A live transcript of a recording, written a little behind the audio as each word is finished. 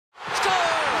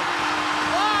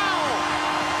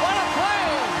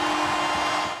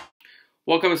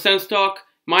Welcome to SENS Talk.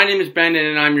 My name is Brandon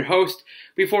and I'm your host.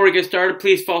 Before we get started,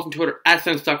 please follow us on Twitter at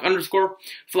SensTalk_ for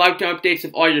lifetime updates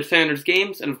of all your Sanders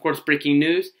games and of course breaking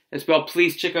news. As well,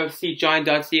 please check out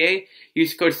seatgiant.ca.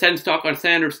 Use code SensTalk on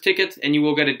Sanders tickets and you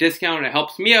will get a discount and it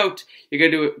helps me out. You're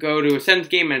going to go to a Sens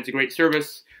game and it's a great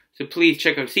service. So please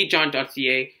check out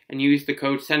seatgiant.ca and use the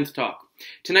code SensTalk.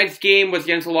 Tonight's game was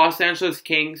against the Los Angeles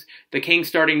Kings. The Kings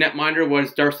starting netminder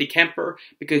was Darcy Kemper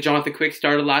because Jonathan Quick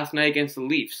started last night against the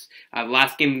Leafs. The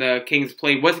last game the Kings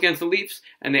played was against the Leafs,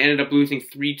 and they ended up losing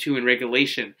 3-2 in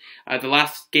regulation. The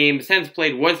last game the Sens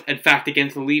played was, in fact,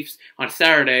 against the Leafs on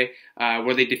Saturday,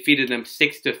 where they defeated them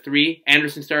 6-3.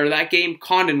 Anderson started that game.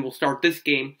 Condon will start this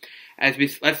game.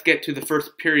 Let's get to the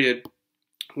first period,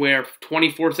 where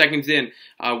 24 seconds in,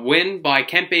 a win by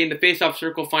Kempe in the faceoff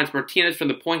circle finds Martinez from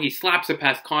the point. He slaps it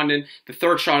past Condon, the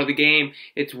third shot of the game.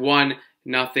 It's 1-0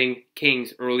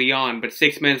 Kings early on. But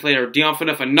 6 minutes later, Dion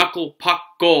Phaneuf, a knuckle puck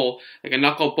goal, like a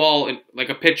knuckle ball, like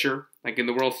a pitcher, like in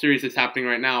the World Series that's happening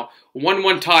right now.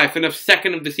 1-1 tie, Phaneuf's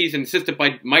second of the season, assisted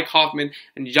by Mike Hoffman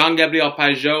and Jean-Gabriel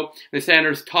Pageau. The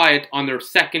Sanders tie it on their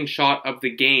second shot of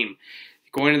the game.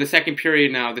 Going to the second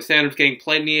period now, the Sanders getting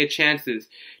plenty of chances.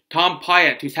 Tom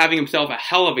Pyatt, who's having himself a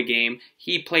hell of a game,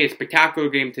 he played a spectacular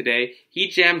game today. He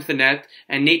jams the net,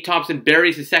 and Nate Thompson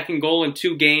buries his second goal in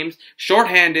 2 games.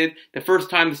 Shorthanded, the first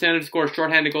time the Senators scored a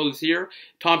shorthanded goal this year.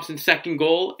 Thompson's second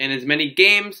goal in as many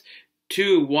games,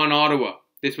 2-1 Ottawa.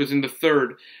 This was in the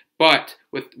third, but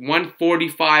with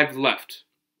 1:45 left.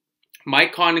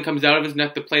 Mike Condon comes out of his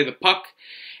net to play the puck,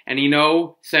 and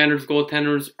Sanders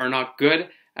goaltenders are not good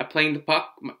at playing the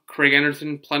puck. Craig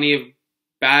Anderson, plenty of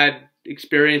bad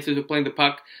experiences with playing the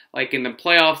puck, like in the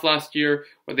playoffs last year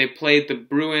where they played the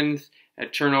Bruins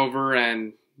at turnover,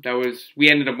 and we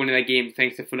ended up winning that game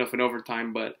thanks to Phaneuf in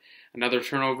overtime, but another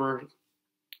turnover.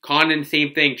 Condon,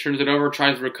 same thing, turns it over,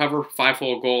 tries to recover,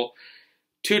 5-hole goal.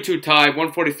 2-2 tie,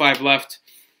 1:45 left.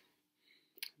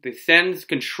 The Sens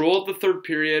controlled the third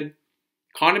period.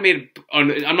 Condon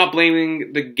I'm not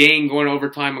blaming the game going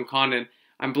overtime on Condon.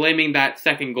 I'm blaming that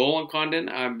second goal on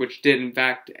Condon, which did in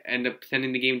fact end up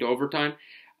sending the game to overtime.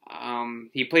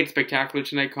 He played spectacular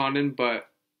tonight, Condon, but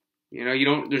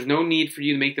there's no need for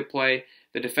you to make the play.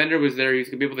 The defender was there; he was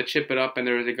gonna be able to chip it up, and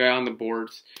there was a guy on the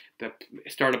boards. The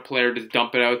started player just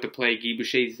dump it out to play Guy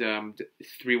Boucher's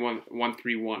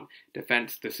 1-3-1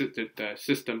 defense, the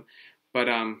system. But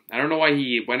I don't know why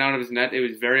he went out of his net. It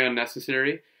was very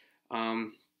unnecessary.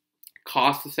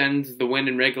 Cost the Sens the win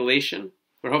in regulation.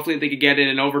 But hopefully they could get it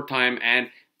in overtime,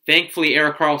 and thankfully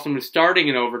Erik Karlsson was starting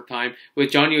in overtime with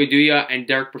Johnny Oduya and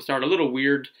Derek Brassard. A little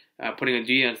weird putting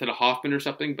Oduya instead of Hoffman or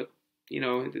something, but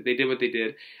they did what they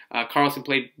did. Karlsson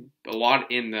played a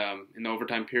lot in the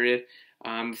overtime period.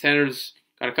 The Senators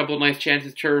got a couple of nice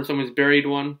chances. Someone's buried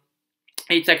one.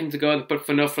 8 seconds ago, they put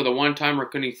Phaneuf for the one-timer,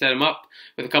 couldn't set him up.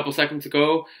 With a couple seconds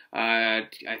ago, I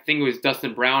think it was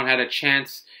Dustin Brown had a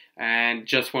chance and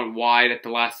just went wide at the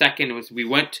last second. We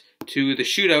went to the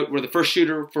shootout where the first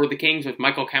shooter for the Kings was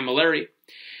Michael Camilleri.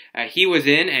 He was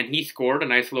in and he scored a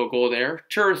nice little goal there.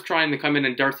 Chur's trying to come in,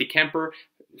 and Darcy Kemper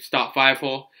stopped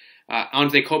 5-hole.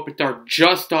 Anze Kopitar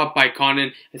just stopped by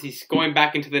Condon as he's going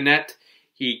back into the net.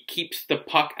 He keeps the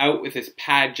puck out with his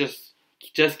pad, just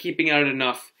keeping out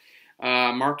enough.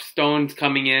 Mark Stone's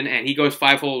coming in and he goes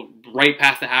 5-hole right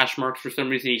past the hash marks. For some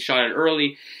reason he shot it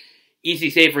early.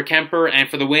 Easy save for Kemper, and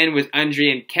for the win was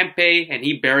Andrien Kempe, and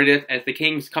he buried it as the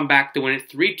Kings come back to win it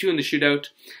 3-2 in the shootout.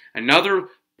 Another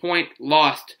point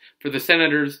lost for the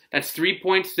Senators. That's 3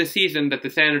 points this season that the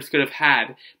Senators could have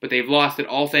had, but they've lost it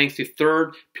all thanks to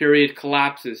third period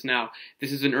collapses. Now,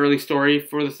 this is an early story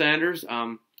for the Senators.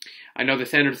 I know the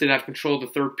Senators did have control of the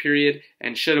third period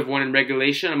and should have won in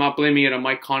regulation. I'm not blaming it on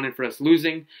Mike Condon for us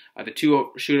losing. The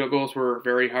 2 shootout goals were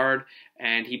very hard,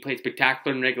 and he played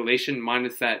spectacular in regulation,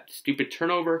 minus that stupid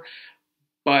turnover.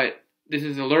 But this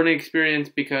is a learning experience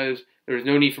because there was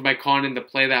no need for Mike Condon to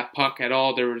play that puck at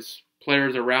all. There was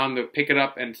players around to pick it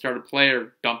up and start a play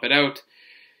or dump it out.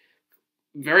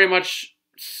 Very much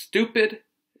stupid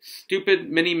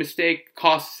mini mistake,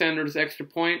 cost the Senators extra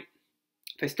point.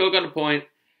 They still got a point.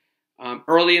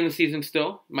 Early in the season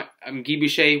still. Guy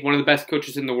Boucher, one of the best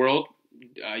coaches in the world.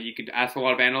 You could ask a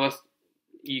lot of analysts.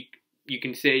 You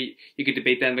can say, you could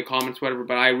debate that in the comments, whatever,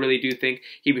 but I really do think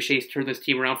Guy Boucher's turned this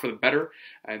team around for the better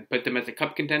and put them as a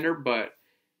cup contender. But,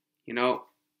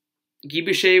 Guy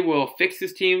Boucher will fix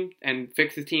his team and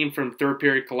fix his team from third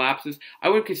period collapses. I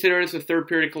wouldn't consider this a third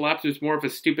period collapse. It was more of a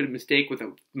stupid mistake with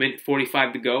a minute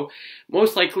 45 to go.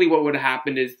 Most likely what would have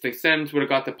happened is the Sens would have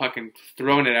got the puck and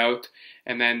thrown it out,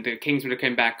 and then the Kings would have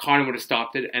come back, Condon would have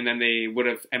stopped it, and then they would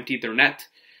have emptied their net.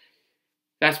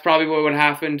 that's probably what would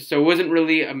happen. So it wasn't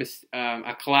really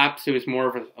a collapse. It was more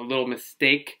of a little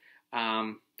mistake.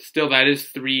 Still, that is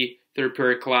 3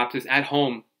 third-period collapses at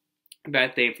home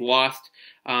that they've lost.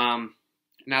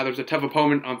 Now there's a tough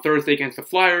opponent on Thursday against the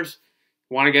Flyers.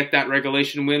 Want to get that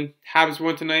regulation win. Habs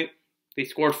won tonight. They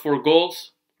scored 4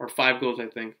 goals, or 5 goals, I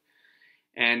think.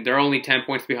 And they're only 10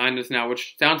 points behind us now,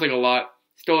 which sounds like a lot.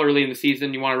 Still early in the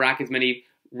season. You want to rack as many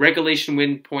regulation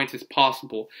win points as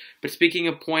possible. But speaking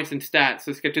of points and stats,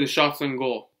 let's get to the shots on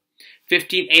goal.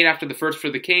 15-8 after the first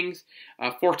for the Kings,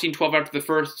 14-12 after the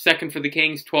first, second for the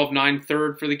Kings, 12-9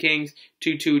 third for the Kings,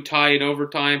 2-2 tie in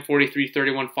overtime,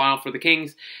 43-31 final for the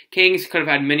Kings. Kings could have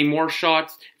had many more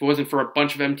shots if it wasn't for a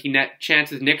bunch of empty net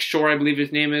chances. Nick Shore, I believe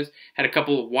his name is, had a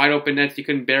couple of wide open nets he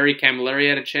couldn't bury. Camilleri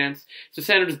had a chance. So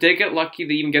Senators did get lucky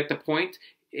to even get the point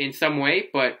in some way,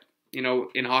 but you know,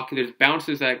 in hockey there's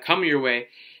bounces that come your way,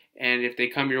 and if they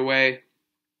come your way,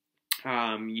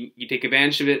 you take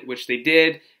advantage of it, which they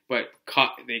did. But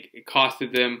it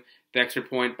costed them the extra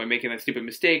point by making that stupid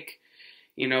mistake.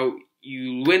 You know,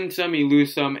 you win some, you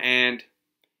lose some, and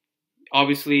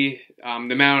obviously the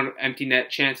amount of empty net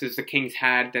chances the Kings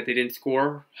had that they didn't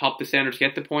score helped the Senators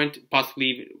get the point.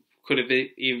 Possibly could have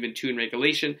even been 2 in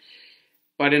regulation.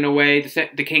 But in a way,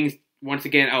 the Kings once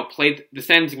again outplayed. The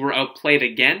Sens were outplayed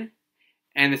again,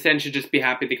 and the Sens should just be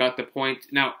happy they got the point.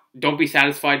 Now, don't be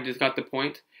satisfied you just got the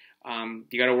point.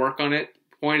 You got to work on it.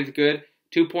 Point is good.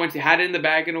 2 points, they had it in the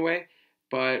bag in a way,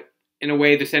 but in a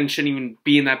way the Sens shouldn't even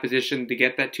be in that position to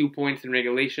get that 2 points in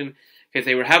regulation because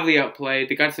they were heavily outplayed.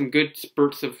 They got some good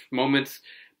spurts of moments,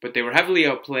 but they were heavily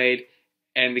outplayed,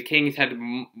 and the Kings had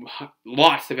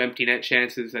lots of empty net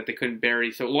chances that they couldn't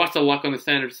bury. So lots of luck on the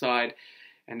Senators side,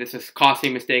 and this is a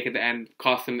costly mistake at the end,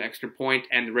 cost them the extra point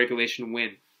and the regulation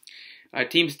win.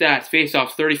 Team stats,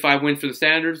 face-offs, 35 wins for the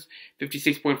Senators,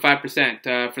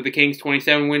 56.5%. For the Kings,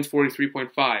 27 wins,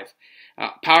 43.5%.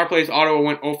 Power plays, Ottawa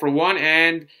went 0 for 1,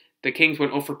 and the Kings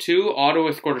went 0 for 2. Ottawa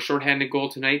scored a shorthanded goal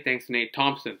tonight thanks to Nate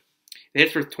Thompson. The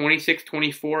hits were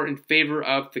 26-24 in favor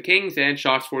of the Kings, and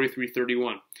shots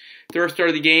 43-31. Third star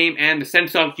of the game, and the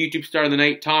SENS YouTube star of the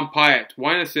night, Tom Pyatt.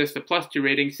 1 assist, a +2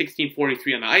 rating,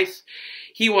 1643 on the ice.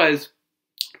 He was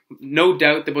no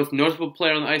doubt the most noticeable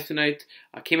player on the ice tonight.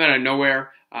 Came out of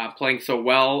nowhere, playing so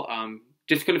well.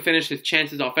 Just couldn't finish his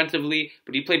chances offensively,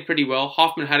 but he played pretty well.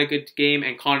 Hoffman had a good game,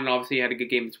 and Condon obviously had a good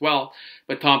game as well.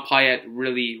 But Tom Pyatt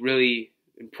really, really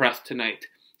impressed tonight.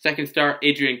 Second star,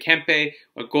 Adrian Kempe,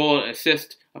 a goal,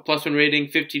 assist, a +1 rating,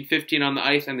 15-15 on the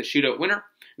ice, and the shootout winner.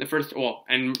 The first,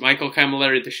 and Michael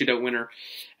Camilleri, the shootout winner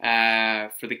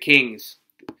for the Kings.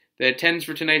 The attendance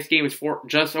for tonight's game is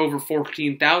just over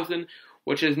 14,000,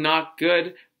 which is not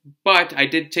good. But I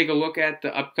did take a look at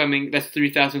the upcoming, that's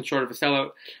 3,000 short of a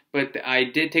sellout, but I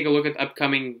did take a look at the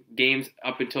upcoming games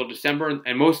up until December,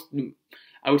 and most,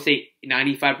 I would say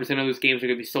 95% of those games are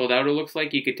going to be sold out, it looks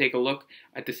like. You could take a look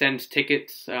at the SENS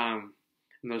tickets, and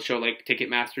they'll show like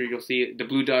Ticketmaster, you'll see the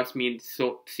blue dots mean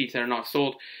seats that are not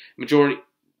sold. Majority,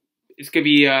 it's going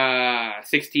to be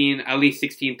at least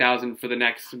 16,000 for the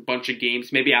next bunch of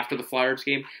games, maybe after the Flyers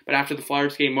game, but after the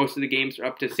Flyers game, most of the games are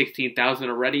up to 16,000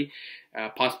 already.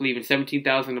 Possibly even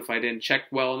 17,000 if I didn't check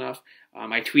well enough.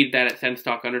 I tweeted that at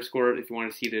SENStalk_ if you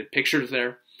want to see the pictures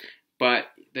there. But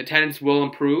the attendance will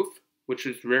improve, which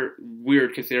is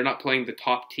weird because they're not playing the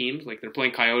top teams. Like they're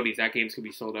playing Coyotes. That game's going to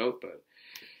be sold out. But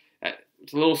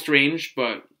it's a little strange,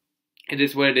 but it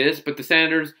is what it is. But the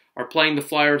Senators are playing the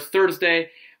Flyers Thursday.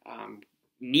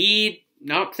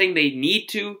 Not saying they need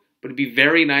to, but it'd be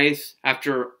very nice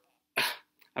after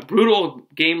a brutal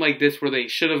game like this where they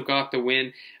should have got the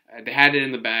win. They had it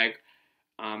in the bag.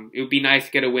 It would be nice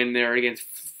to get a win there against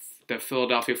the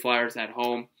Philadelphia Flyers at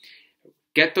home.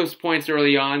 Get those points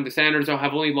early on. The Senators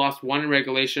have only lost 1 in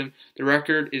regulation. The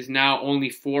record is now only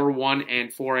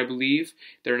 4-1-4, I believe.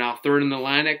 They're now 3rd in the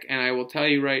Atlantic, and I will tell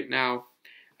you right now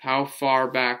how far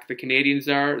back the Canadians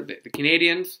are. The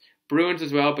Canadians, Bruins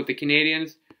as well, but the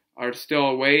Canadians are still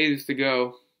a ways to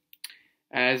go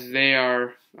as they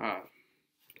are,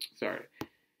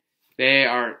 they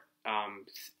are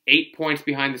 8 points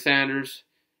behind the Senators,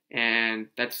 and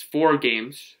that's 4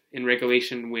 games in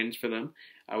regulation wins for them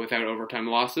without overtime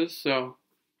losses. So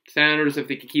Senators, if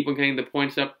they can keep on getting the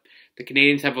points up, the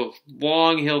Canadians have a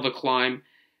long hill to climb,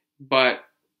 but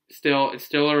it's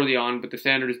still early on, but the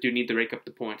Senators do need to rake up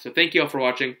the points. So thank you all for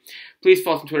watching. Please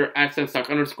follow us on Twitter at SENStalk_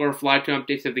 for live time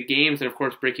updates of the games and, of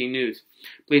course, breaking news.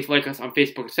 Please like us on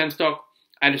Facebook at SENStalk.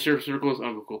 Add a search circles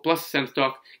on Google Plus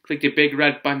SENStalk. Click the big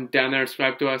red button down there,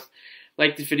 subscribe to us.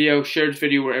 Like this video, share this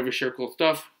video wherever you share cool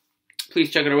stuff.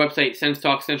 Please check out our website,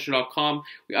 senstalkcentral.com.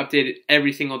 We update it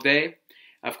every single day.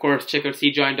 Of course, check out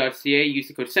cgiant.ca. Use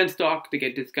the code SENSTOCK to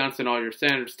get discounts on all your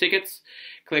Senators tickets.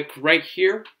 Click right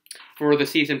here for the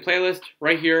season playlist,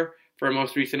 right here for our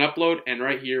most recent upload, and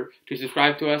right here to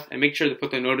subscribe to us, and make sure to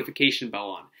put the notification bell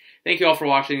on. Thank you all for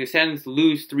watching. The Sens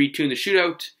lose 3-2 in the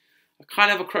shootout.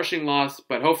 Kind of a crushing loss,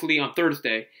 but hopefully on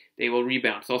Thursday they will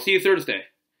rebound. So I'll see you Thursday.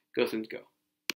 Go Sens, go.